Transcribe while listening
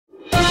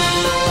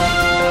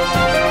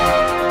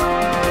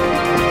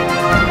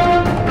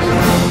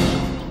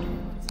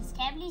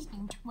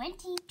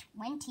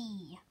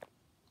2020.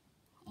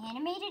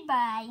 Animated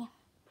by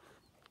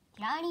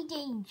Johnny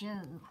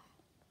Danger.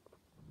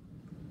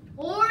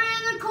 Order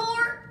in the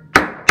court!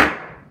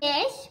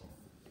 Yes,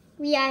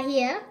 we are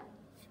here.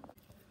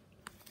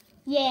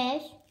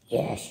 Yes.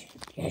 Yes.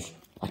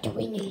 What do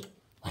we need?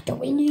 Do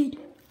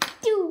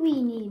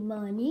we need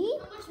money?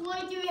 How much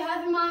money do we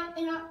have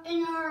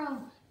in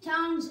our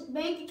town's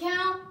bank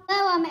account?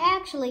 Well,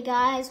 actually,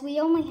 guys, we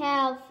only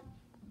have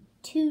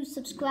 2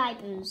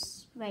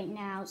 subscribers right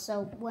now,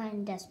 so we're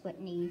in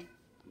desperate need.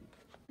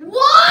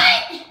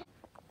 What?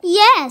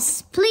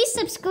 Yes, please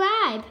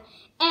subscribe.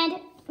 And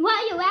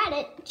while you're at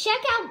it,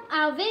 check out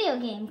our video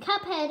game,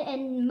 Cuphead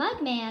and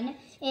Mugman,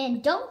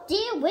 and don't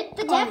deal with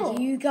the devil.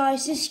 Do you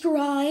guys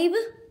subscribe?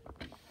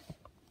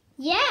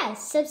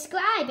 Yes,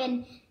 subscribe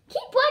and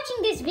keep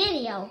watching this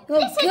video. Oh,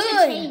 it's good.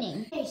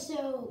 entertaining. Okay,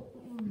 so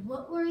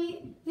what were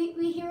we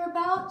hear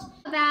about?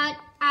 About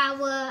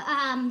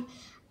our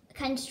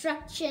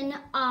construction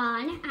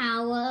on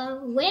our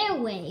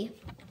railway.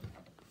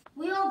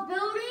 We are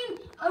building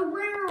a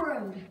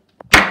railroad.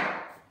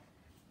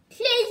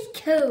 Case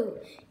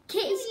code.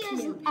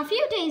 A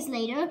few days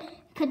later,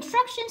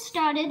 construction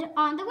started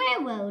on the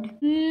railroad.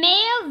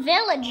 Mayor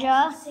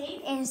Villager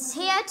is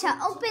here to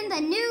open the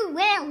new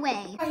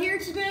railway. We're here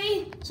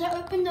today to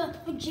open the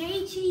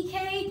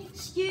JTK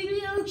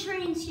Studio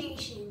train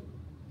station.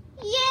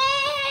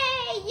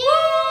 Yay!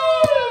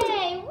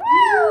 Yay! Woo!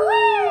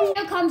 Woo!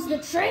 Here comes the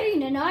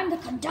train and I'm the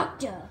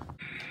conductor.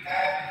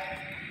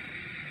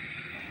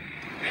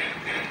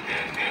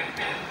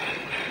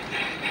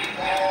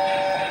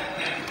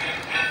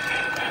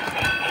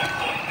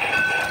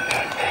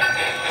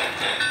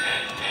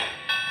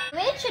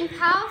 Rich and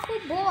powerful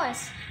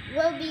Boris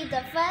will be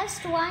the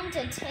first one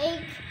to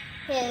take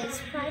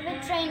his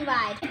private train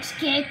ride. Let's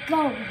get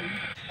going.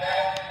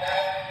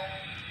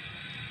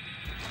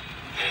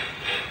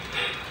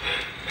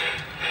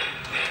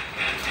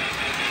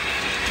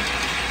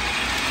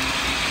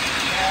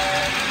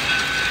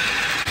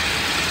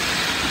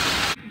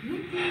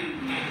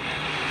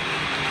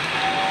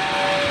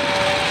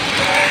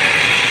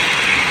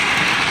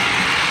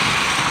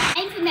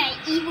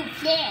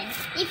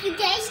 If you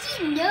guys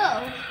didn't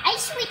know, I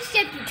switched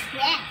up the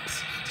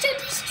tracks, so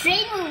this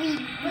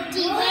train will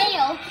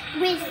derail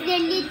with the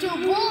little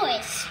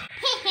Boris.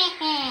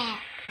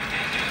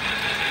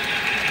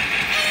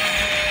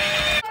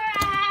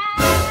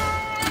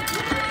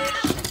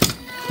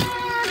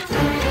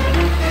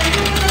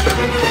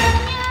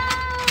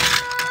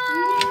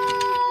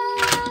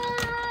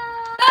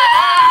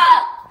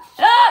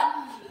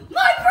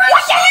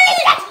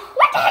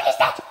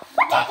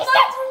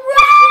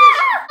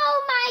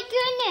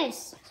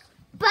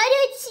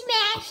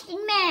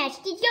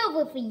 It's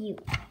over for you.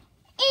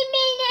 It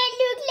may not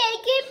look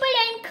like it, but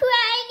I'm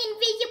crying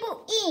invisible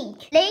ink.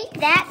 Late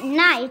that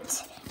night,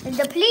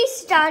 the police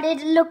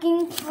started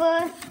looking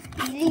for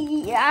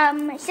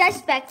the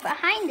suspect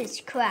behind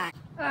this crime.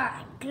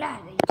 I'm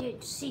glad they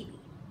did see me.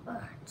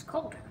 It's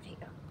cold out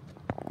here.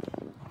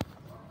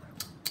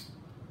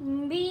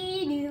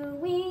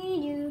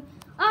 Be-do-we-do.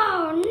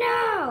 Oh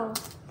no!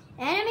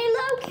 Enemy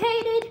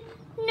located.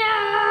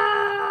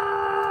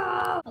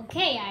 No!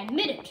 Okay, I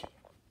admit it.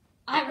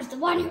 I was the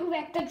one who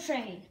wrecked the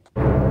train.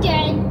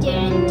 Dun,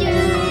 dun,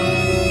 dun.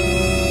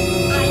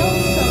 I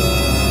also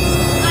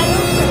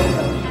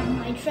don't have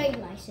my trade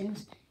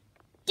license.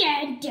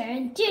 Dun,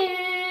 dun,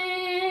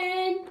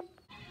 dun.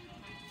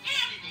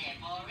 Howdy there,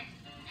 Boris.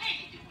 How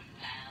you doing,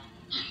 pal?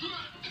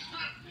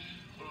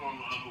 Oh, I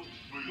don't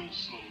feel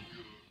so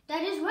good.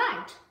 That is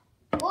right.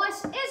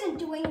 Boris isn't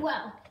doing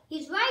well.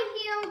 He's right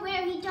here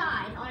where he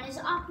died, on his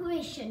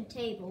operation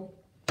table.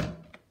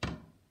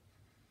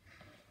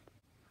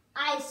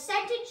 I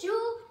sentenced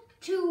you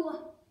to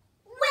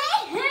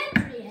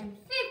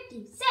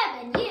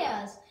 157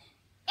 years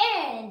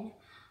in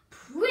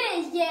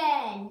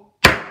prison.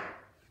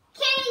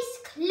 Case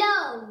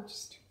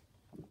closed.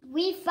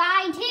 We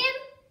find him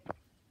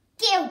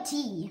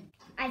guilty.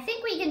 I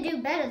think we can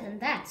do better than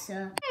that,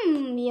 sir.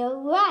 You're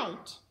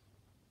right.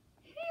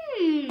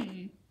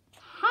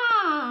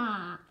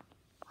 Ha.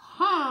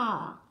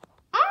 Ha.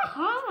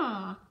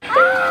 Aha.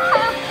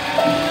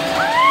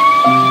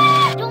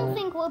 I don't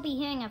think we'll be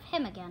hearing of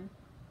him again.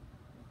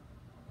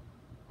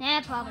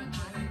 Nah, probably not.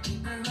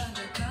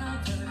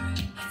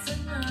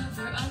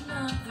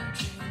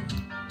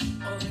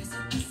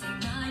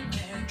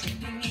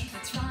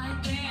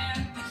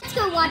 Let's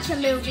go watch a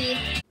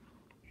movie.